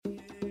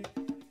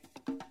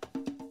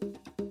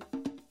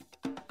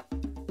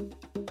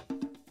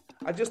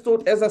I just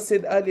thought, as I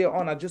said earlier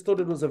on, I just thought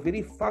it was a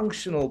very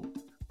functional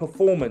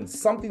performance,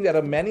 something that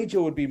a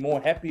manager would be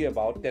more happy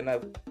about than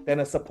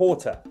a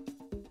supporter.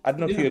 I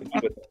don't know if you Yeah,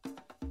 agree with that.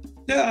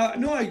 yeah.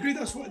 No, I agree.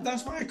 That's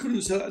why I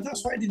couldn't.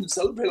 That's why I didn't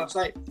celebrate last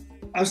night.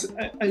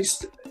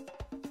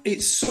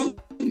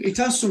 It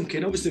has sunk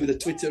in, obviously, with the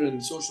Twitter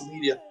and social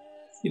media.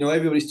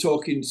 Everybody's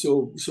talking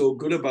so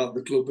good about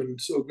the club and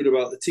so good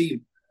about the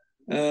team.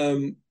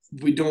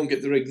 We don't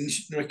get the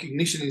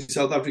recognition in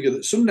South Africa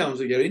that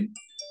Sundowns are getting,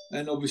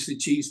 and obviously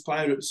Chiefs,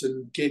 Pirates,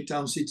 and Cape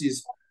Town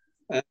Cities,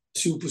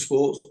 super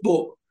sports.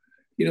 But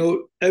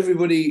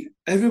everybody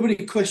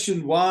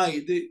questioned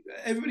why.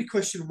 Everybody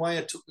questioned why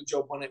I took the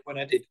job when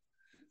I did.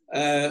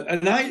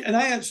 And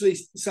I actually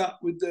sat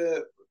with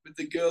the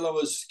girl I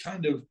was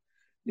kind of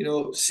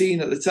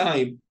seeing at the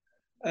time,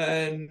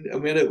 and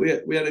we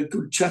had a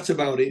good chat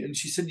about it. And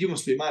she said, "You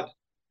must be mad."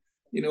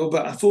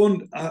 But I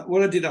phoned I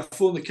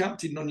phoned the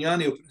captain,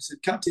 Nonyani, up, and I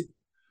said, "Captain,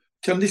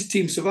 can this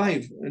team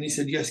survive?" And he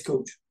said, "Yes,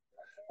 coach."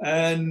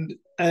 And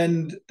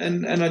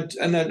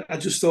I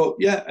just thought,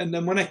 yeah. And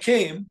then when I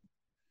came,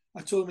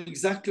 I told him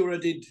exactly what I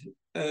did.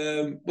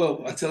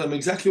 I tell him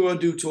exactly what I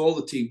do to all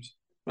the teams,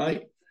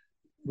 right?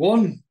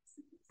 One,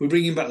 we're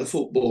bringing back the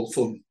football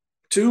fun.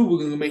 Two, we're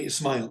going to make you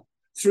smile.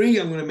 Three,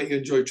 I'm going to make you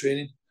enjoy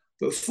training.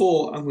 But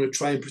four, I'm going to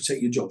try and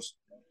protect your jobs.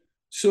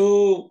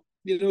 So,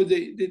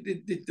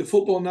 the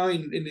football now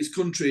in this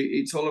country,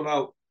 it's all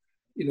about,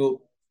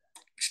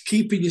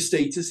 keeping your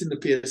status in the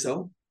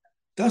PSL.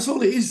 That's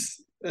all it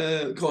is,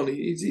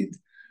 Connie.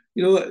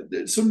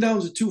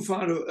 Sundowns are too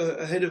far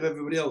ahead of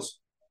everybody else.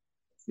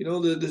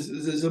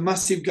 There's a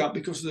massive gap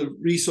because of the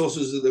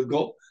resources that they've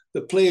got,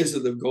 the players that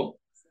they've got.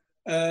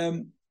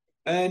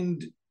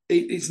 And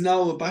it's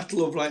now a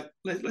battle of like,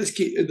 let's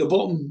keep at the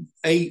bottom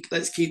eight.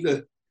 Let's keep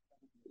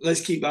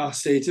our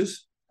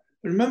status.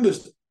 And remember,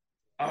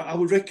 I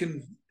would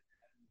reckon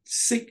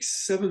 6,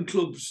 7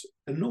 clubs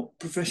are not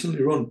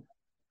professionally run.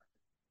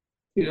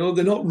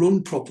 They're not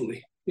run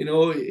properly.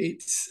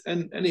 It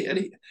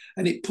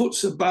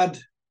puts a bad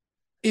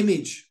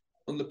image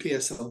on the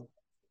PSL,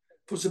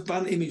 puts a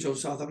bad image on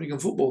South African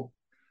football,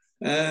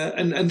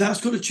 and that's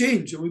got to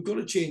change, and we've got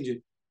to change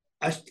it.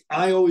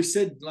 I always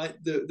said,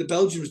 like the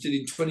Belgians did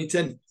in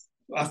 2010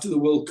 after the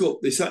World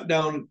Cup, they sat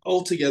down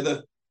all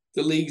together,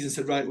 the leagues, and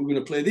said, right, we're going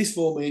to play this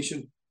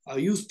formation. Our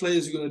youth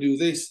players are going to do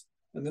this,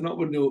 and they're not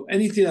going to do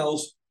anything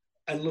else.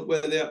 And look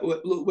where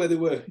they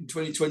were in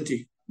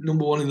 2020,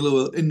 number one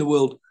in the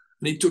world,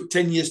 and it took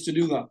 10 years to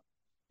do that.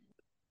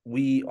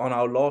 On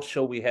our last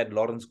show, we had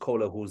Lawrence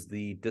Kohler, who's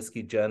the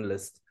Diski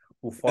journalist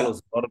who follows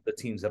a lot of the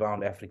teams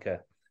around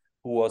Africa,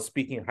 who was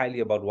speaking highly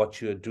about what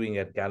you're doing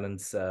at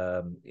Gallants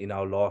in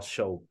our last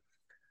show.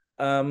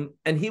 And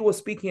he was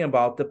speaking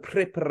about the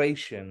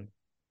preparation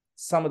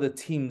some of the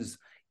teams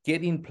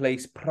get in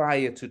place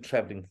prior to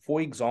traveling.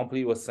 For example,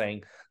 he was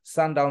saying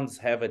Sundowns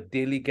have a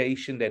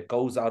delegation that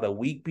goes out a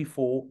week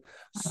before,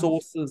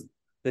 sources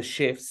the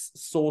chefs,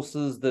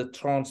 sources the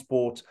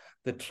transport,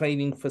 the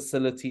training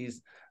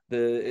facilities,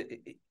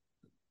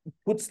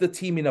 puts the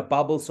team in a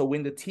bubble. So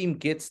when the team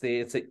gets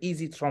there, it's an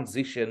easy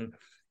transition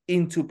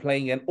into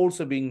playing and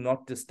also being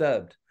not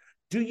disturbed.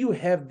 Do you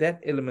have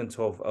that element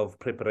of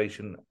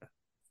preparation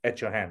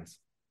at your hands?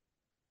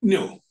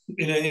 No.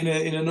 In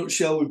a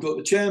nutshell, we've got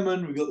the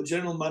chairman, we've got the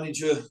general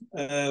manager,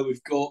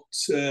 we've got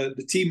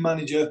the team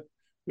manager,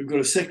 we've got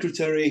a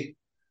secretary.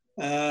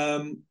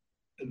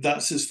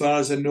 That's as far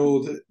as I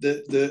know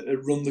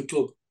that run the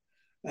club.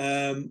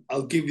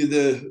 I'll give you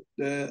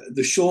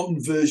the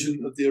shortened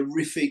version of the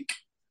horrific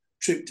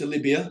trip to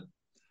Libya.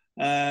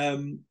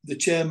 The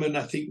chairman,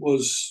 I think,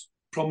 was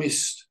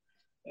promised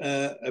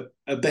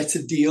a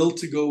better deal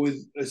to go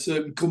with a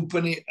certain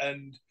company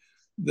and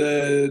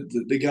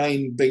the guy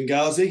in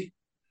Benghazi.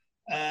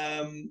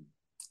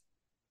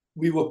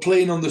 We were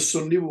playing on the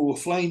Sunday. We were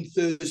flying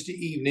Thursday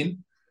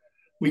evening.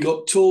 We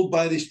got told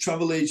by this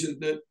travel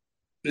agent that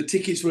the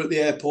tickets were at the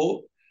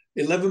airport.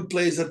 10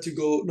 players had to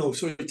go at 9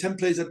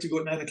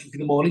 o'clock in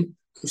the morning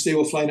because they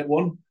were flying at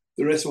 1.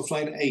 The rest were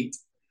flying at 8.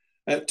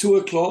 At 2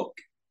 o'clock,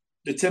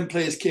 the 10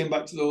 players came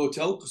back to the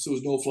hotel because there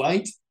was no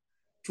flight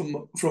from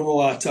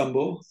OR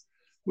Tambo.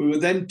 We were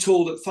then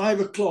told at 5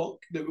 o'clock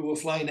that we were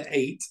flying at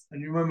 8.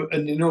 And you remember,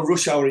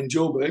 rush hour in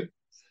Joburg.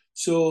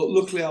 So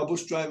luckily our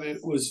bus driver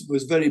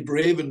was very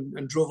brave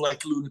and drove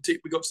like a lunatic.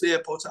 We got to the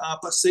airport at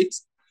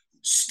 6:30,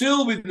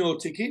 still with no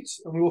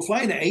tickets, and we were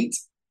flying at 8.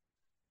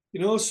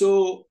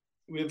 So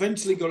we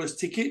eventually got us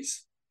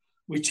tickets.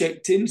 We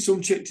checked in.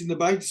 Some checked in the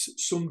bags,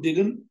 some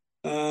didn't.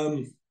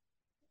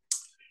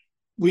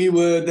 We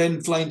were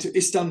then flying to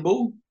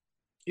Istanbul,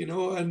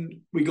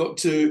 and we got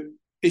to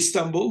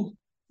Istanbul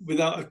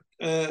without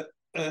a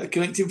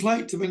connecting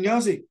flight to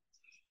Benghazi.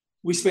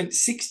 We spent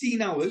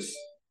 16 hours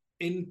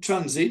in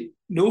transit,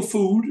 no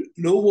food,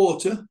 no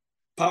water,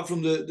 apart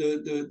from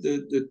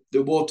the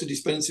water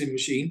dispensing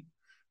machine,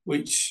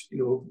 which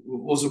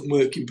wasn't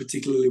working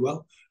particularly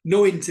well.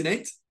 No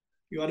internet.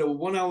 You had a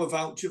 1-hour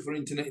voucher for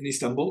internet in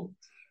Istanbul,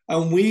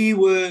 and we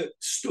were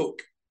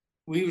stuck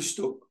we were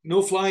stuck.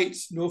 No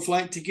flights, no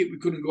flight ticket. We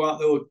couldn't go out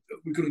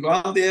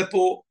the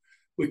airport.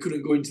 We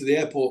couldn't go into the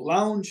airport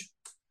lounge.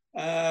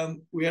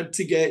 We had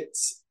to get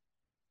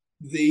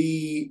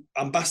the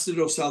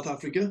ambassador of South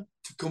Africa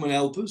to come and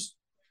help us.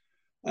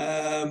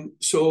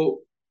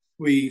 So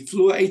we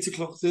flew at 8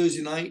 o'clock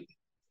Thursday night.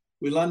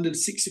 We landed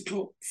 6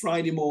 o'clock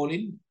Friday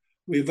morning.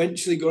 We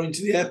eventually got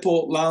into the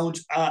airport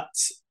lounge at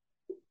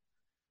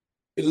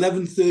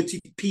 11:30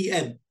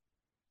 p.m.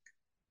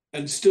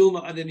 and still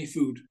not had any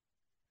food.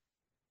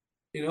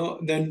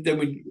 Then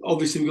we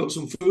obviously got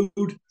some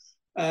food.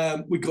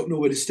 We got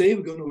nowhere to stay.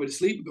 We got nowhere to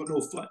sleep. We got no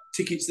flight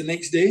tickets the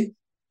next day.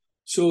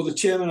 So the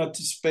chairman had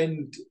to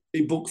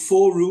he booked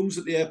 4 rooms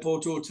at the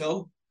airport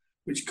hotel,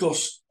 which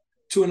cost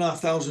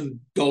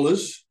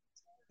 $2,500,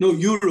 no,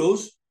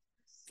 euros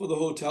for the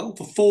hotel,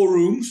 for 4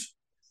 rooms,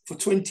 for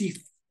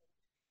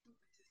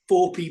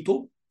 24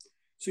 people.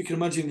 So you can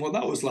imagine what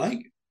that was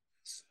like.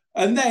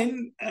 And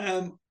then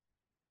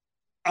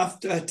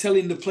after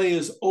telling the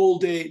players all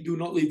day, do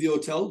not leave the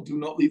hotel, do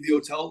not leave the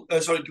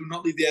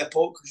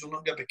airport because you'll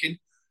not get back in.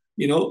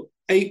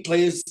 8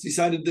 players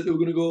decided that they were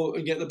going to go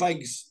and get the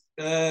bags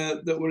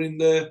that were in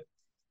the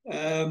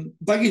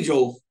baggage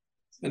hall,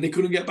 and they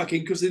couldn't get back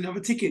in because they didn't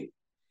have a ticket.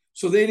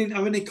 So they didn't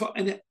have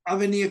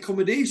any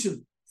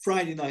accommodation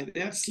Friday night. They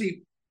had to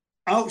sleep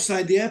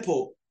outside the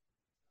airport.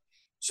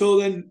 So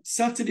then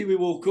Saturday we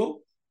woke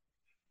up,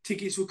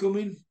 tickets were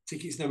coming,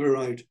 tickets never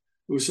arrived.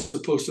 We were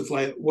supposed to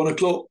fly at 1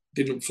 o'clock,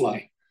 didn't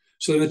fly.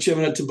 So then the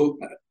chairman had to book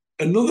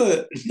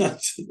another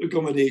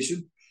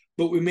accommodation,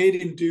 but we made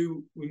him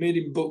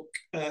book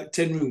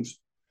 10 rooms.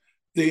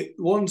 There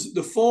were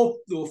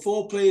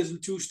 4 players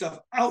and 2 staff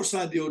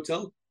outside the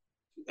hotel,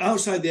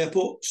 outside the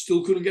airport,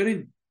 still couldn't get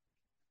in.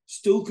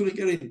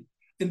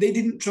 And they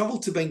didn't travel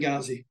to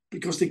Benghazi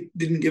because they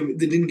didn't give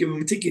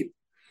them a ticket.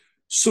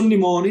 Sunday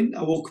morning,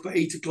 I woke up at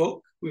 8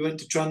 o'clock. We went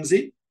to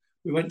transit.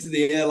 We went to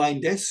the airline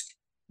desk.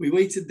 We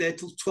waited there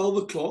till 12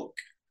 o'clock.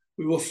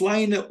 We were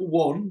flying at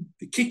 1.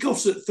 The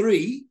kickoff's at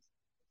 3,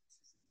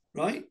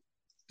 right?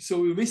 So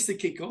we missed the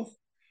kickoff.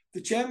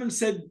 The chairman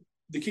said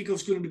the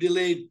kickoff's going to be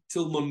delayed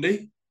till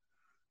Monday.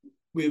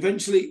 We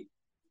eventually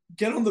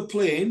get on the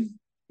plane.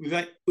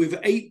 We've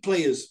 8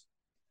 players.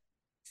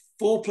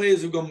 4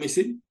 players have gone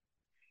missing.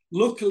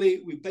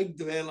 Luckily, we begged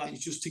the airlines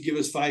just to give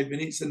us 5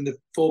 minutes, and the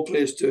 4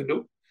 players turned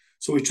up.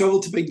 So we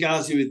travelled to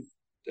Benghazi with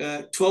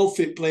 12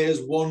 fit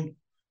players, 1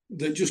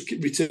 that just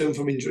returned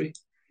from injury.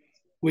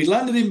 We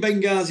landed in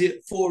Benghazi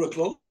at 4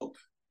 o'clock.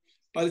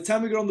 By the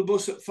time we got on the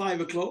bus at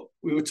 5 o'clock,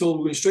 we were told we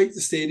were going straight to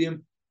the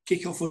stadium.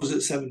 Kickoff was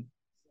at 7.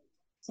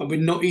 And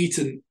we'd not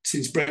eaten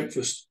since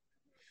breakfast.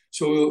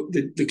 So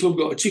the club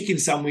got a chicken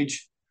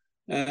sandwich,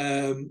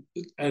 and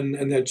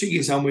their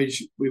chicken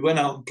sandwich, we went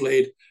out and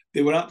played.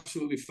 They were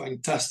absolutely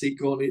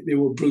fantastic on it. They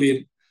were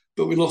brilliant.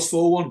 But we lost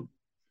 4-1.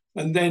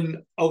 And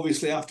then,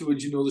 obviously,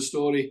 afterwards, you know the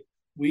story.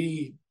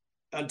 We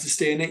had to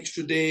stay an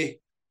extra day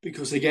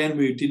because, again,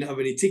 we didn't have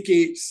any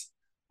tickets.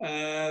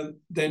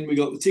 Then we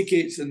got the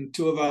tickets, and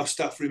 2 of our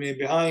staff remained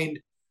behind.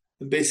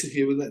 And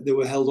basically, they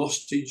were held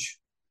hostage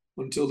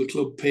until the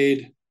club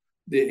paid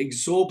the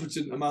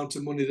exorbitant amount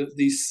of money that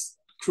this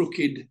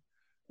crooked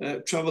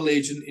travel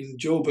agent in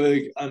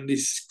Joburg and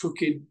this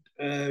crooked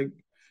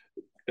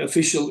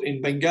official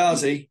in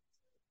Benghazi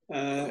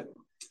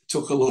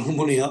took a lot of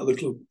money out of the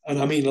club. And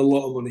I mean a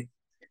lot of money.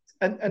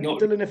 And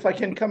Dylan, if I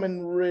can come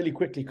in really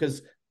quickly,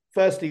 because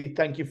firstly,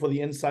 thank you for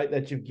the insight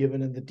that you've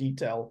given and the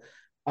detail.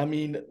 I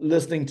mean,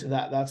 listening to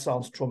that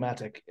sounds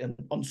traumatic and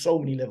on so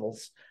many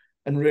levels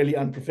and really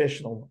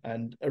unprofessional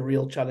and a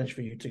real challenge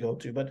for you to go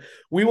to. But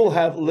we will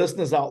have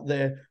listeners out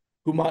there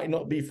who might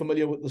not be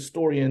familiar with the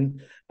story.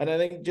 And I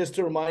think just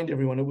to remind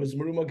everyone, it was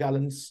Marumo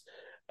Gallants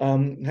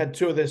had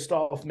 2 of their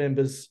staff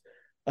members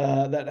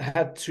that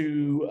had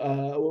to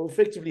were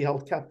effectively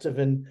held captive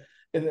in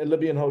a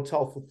Libyan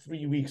hotel for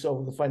 3 weeks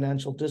over the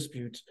financial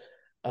dispute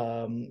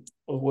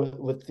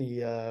with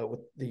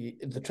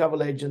the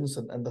travel agents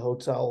and the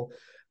hotel,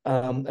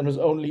 and it was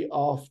only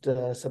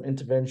after some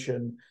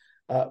intervention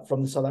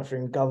from the South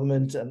African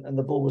government and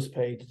the bill was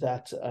paid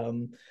that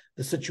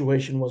the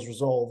situation was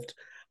resolved.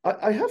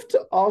 I have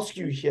to ask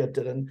you here,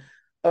 Dylan,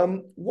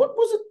 what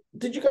was it?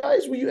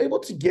 Were you able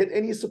to get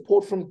any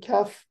support from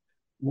CAF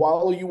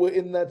while you were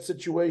in that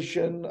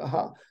situation?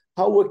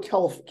 How were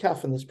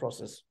CAF in this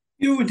process?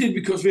 Yeah, we did,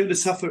 because we had a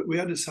SAFA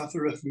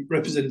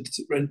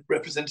representative,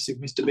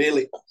 Mr.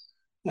 Bailey,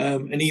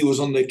 and he was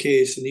on the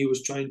case and he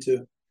was trying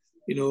to,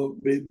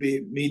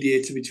 be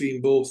mediator between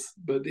both.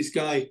 But this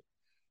guy,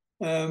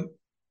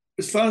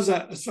 as far as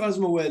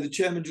I'm aware, the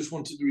chairman just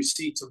wanted the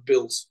receipt of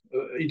bills.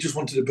 He just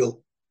wanted a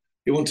bill.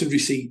 He wanted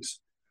receipts,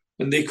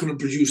 and they couldn't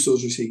produce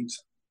those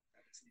receipts.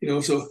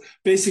 So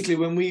basically,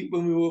 when we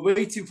were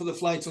waiting for the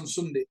flight on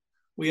Sunday,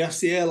 we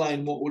asked the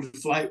airline what would the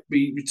flight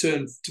be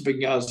returned to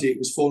Benghazi. It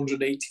was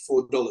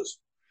 $484.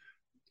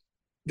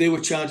 They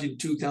were charging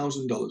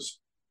 $2,000.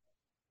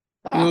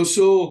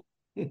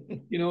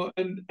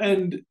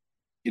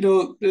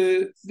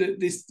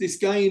 This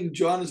guy in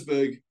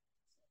Johannesburg,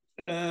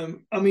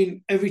 I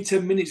mean, every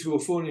 10 minutes we were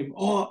phoning him.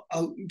 Oh,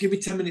 I'll give me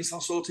 10 minutes.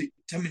 I'll sort it.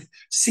 10 minutes,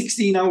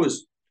 16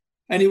 hours.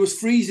 And it was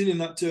freezing in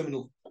that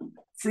terminal.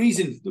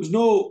 Freezing. There was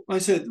no, like I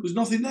said, there was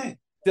nothing there.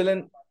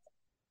 Dylan,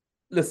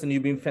 listen,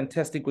 you've been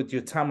fantastic with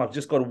your time. I've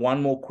just got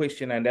one more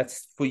question, and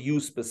that's for you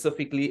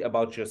specifically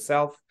about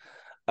yourself.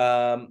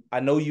 I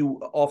know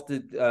you, after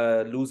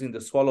losing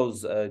the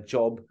Swallows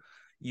job,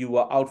 you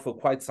were out for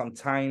quite some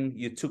time.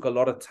 You took a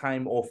lot of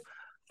time off.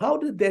 How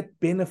did that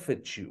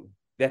benefit you,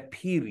 that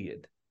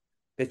period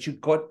that you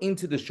got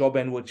into this job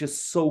and were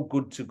just so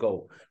good to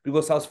go?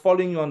 Because I was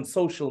following you on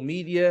social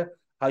media,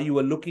 how you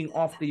were looking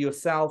after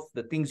yourself,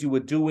 the things you were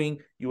doing,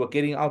 you were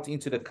getting out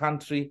into the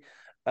country.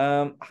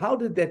 How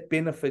did that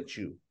benefit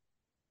you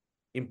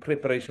in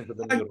preparation for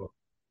the new role?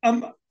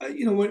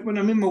 You know, when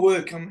I'm in my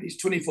work, it's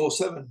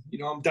 24/7. You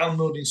know, I'm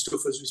downloading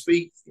stuff as we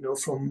speak. You know,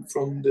 from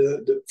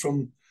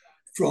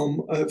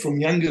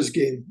Yanga's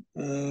game.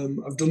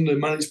 I've done the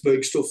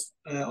Manitsburg stuff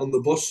on the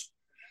bus.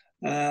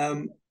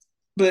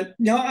 But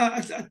no,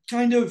 I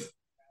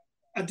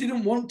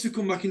didn't want to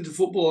come back into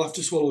football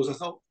after Swallows. I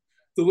thought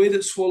the way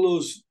that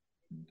Swallows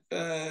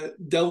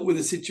dealt with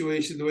the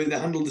situation, the way they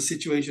handled the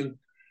situation,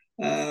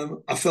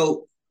 I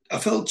felt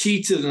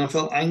cheated and I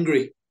felt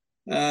angry.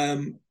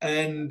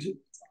 And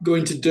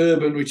going to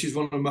Durban, which is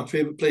one of my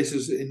favourite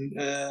places in,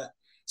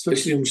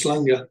 especially in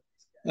Umhlanga,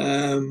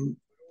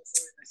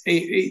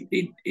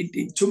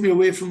 it took me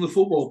away from the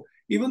football.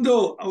 Even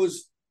though I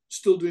was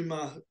still doing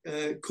my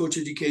coach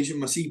education,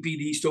 my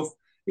CPD stuff,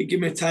 it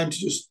gave me time to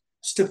just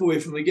step away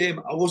from the game.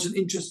 I wasn't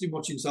interested in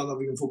watching South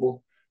African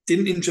football.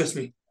 Didn't interest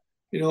me.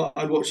 You know,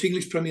 I'd watch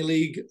English Premier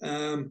League.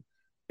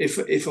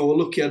 If I were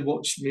lucky, I'd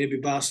watch maybe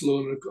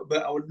Barcelona,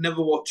 but I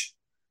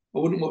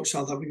wouldn't watch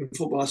South African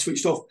football. I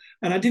switched off.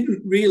 And I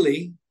didn't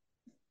really,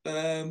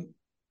 at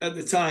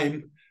the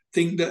time,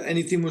 think that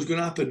anything was going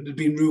to happen. There'd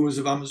been rumours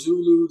of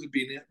Amazulu, there'd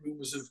been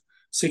rumours of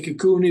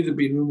Sekhukhune, there'd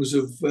been rumours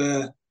of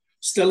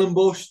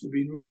Stellenbosch, there'd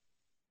been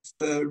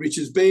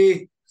Richards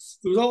Bay.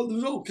 There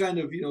was all kind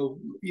of, you know,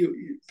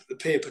 the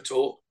paper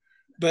talk.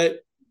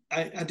 But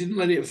I didn't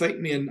let it affect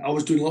me, and I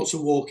was doing lots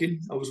of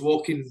walking. I was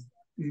walking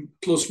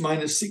plus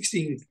minus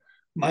 16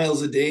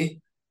 miles a day,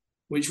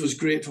 which was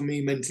great for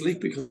me mentally,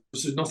 because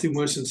there's nothing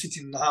worse than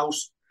sitting in the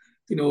house,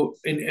 you know,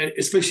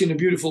 especially in a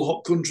beautiful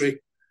hot country.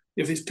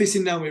 If it's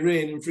pissing down with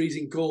rain and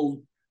freezing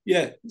cold,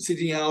 yeah,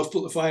 sitting in your house,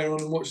 put the fire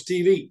on and watch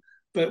TV.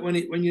 But when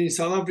you're in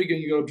South Africa,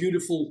 you've got a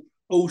beautiful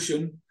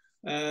ocean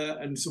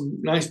and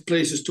some nice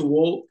places to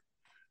walk.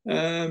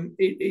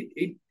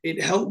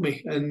 It helped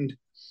me. And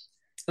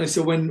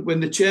so when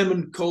the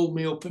chairman called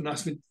me up and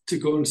asked me to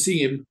go and see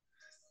him,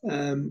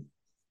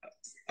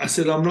 I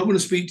said, I'm not going to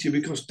speak to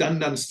you because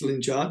Dan's still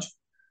in charge.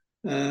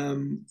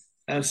 And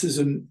I says,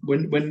 and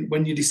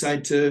when you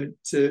decide to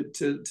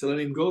let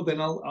him go, then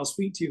I'll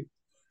speak to you.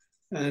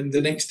 And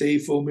the next day he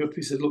phoned me up.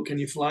 He said, look, can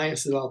you fly? I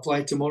said, I'll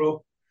fly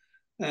tomorrow.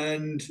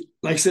 And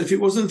like I said, if it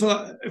wasn't for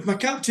that, if my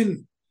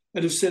captain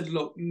had have said,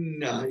 look,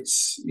 nah,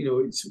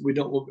 we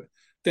don't,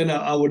 then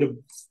I would have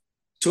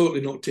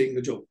totally not taken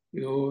the job,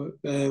 you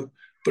know.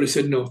 But he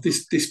said, no,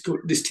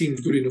 this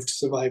team's good enough to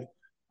survive.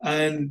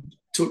 And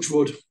touch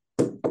wood,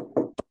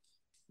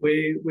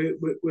 we're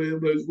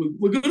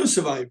going to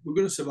survive. We're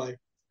going to survive,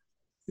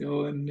 you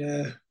know,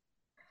 and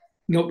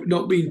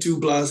not being too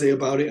blasé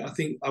about it. I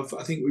think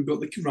we've got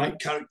the right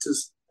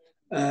characters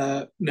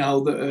now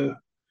that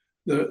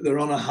they're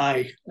on a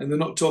high, and they're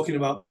not talking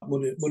about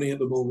money at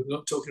the moment. They're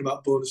not talking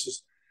about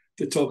bonuses.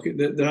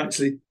 They're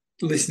actually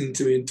listening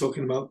to me and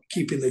talking about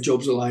keeping their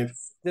jobs alive.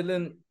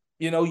 Dylan,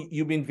 you know,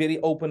 you've been very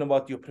open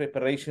about your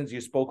preparations.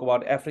 You spoke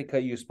about Africa.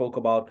 You spoke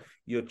about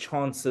your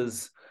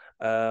chances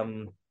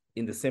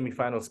in the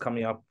semi-finals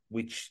coming up,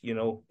 which, you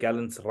know,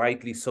 Gallants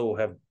rightly so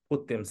have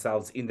put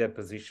themselves in that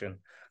position.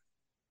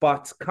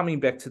 But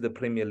coming back to the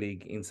Premier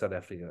League in South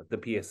Africa, the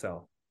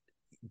PSL,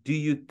 do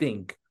you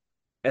think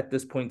at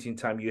this point in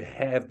time you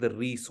have the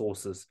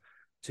resources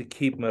to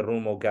keep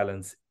Maroon or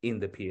Gallants in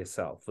the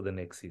PSL for the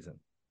next season?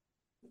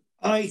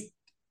 I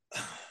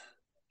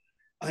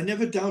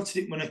never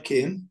doubted it when I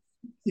came.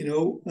 You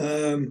know,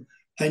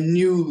 I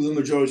knew the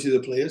majority of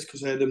the players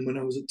because I had them when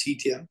I was at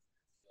TTM.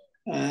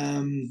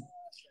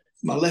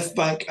 My left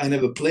back, I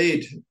never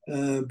played.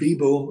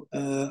 Bibo,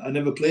 I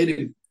never played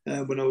him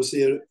when I was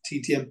here at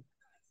TTM.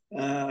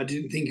 I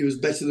didn't think he was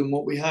better than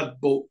what we had,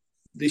 but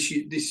this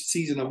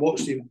season I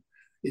watched him.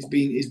 He's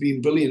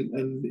been brilliant,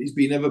 and he's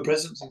been ever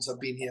present since I've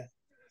been here.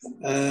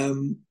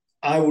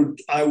 I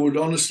would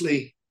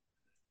honestly,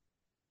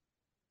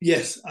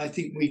 yes, I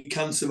think we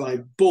can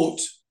survive, but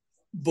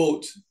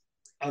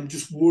I'm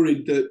just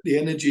worried that the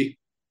energy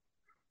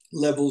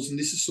levels, and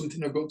this is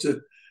something I've got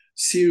to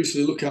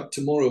seriously look at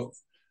tomorrow.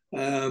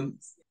 How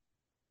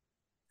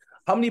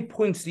many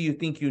points do you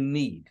think you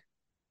need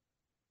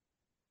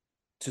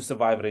to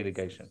survive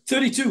relegation?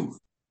 32.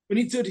 We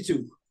need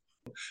 32.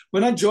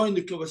 When I joined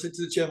the club, I said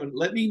to the chairman,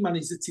 let me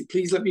manage the team.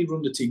 Please let me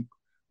run the team.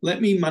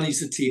 Let me manage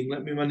the team.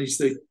 Let me manage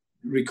the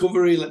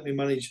recovery. Let me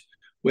manage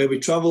where we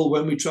travel,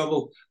 when we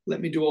travel.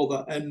 Let me do all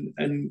that.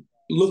 And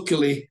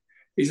luckily,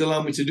 he's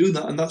allowed me to do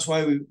that, and that's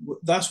why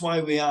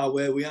we are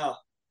where we are.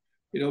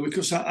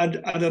 Because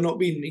had I not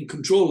been in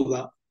control of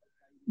that,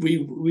 we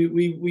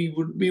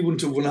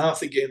wouldn't have won half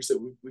the games that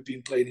we've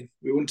been playing in.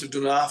 We wouldn't have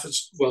done half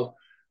as well,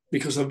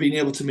 because I've been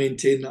able to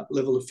maintain that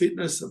level of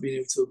fitness. I've been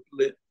able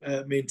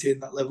to maintain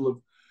that level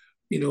of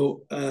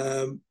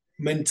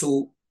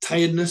mental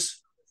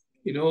tiredness,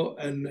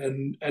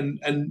 and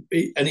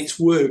it's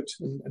worked,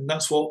 and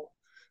that's what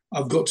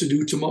I've got to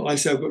do tomorrow. Like I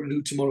say, I've got to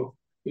do tomorrow.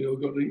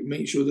 I've got to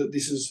make sure that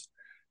this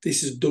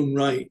is done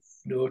right,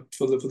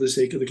 for the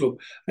sake of the club.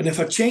 And if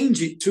I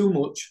change it too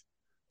much,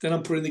 then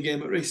I'm putting the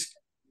game at risk.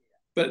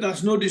 But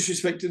that's no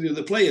disrespect to the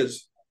other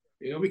players,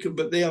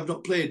 but they have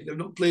not played. They've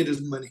not played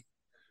as many.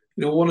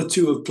 One or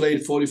two have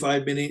played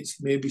 45 minutes,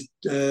 maybe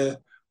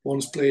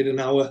one's played an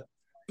hour,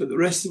 but the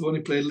rest have only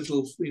played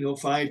little,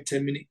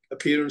 5-10 minute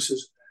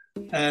appearances.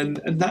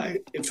 And that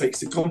affects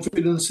the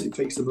confidence, it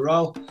affects the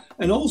morale,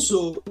 and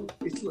also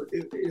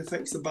it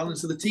affects the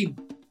balance of the team.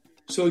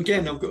 So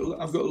again, I've got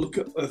to look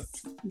at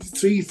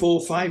 3,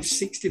 4, 5,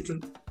 6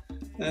 different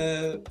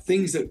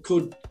things that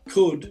could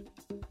put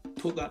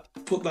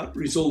that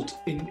result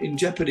in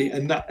jeopardy,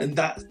 and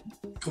that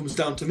comes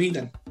down to me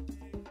then.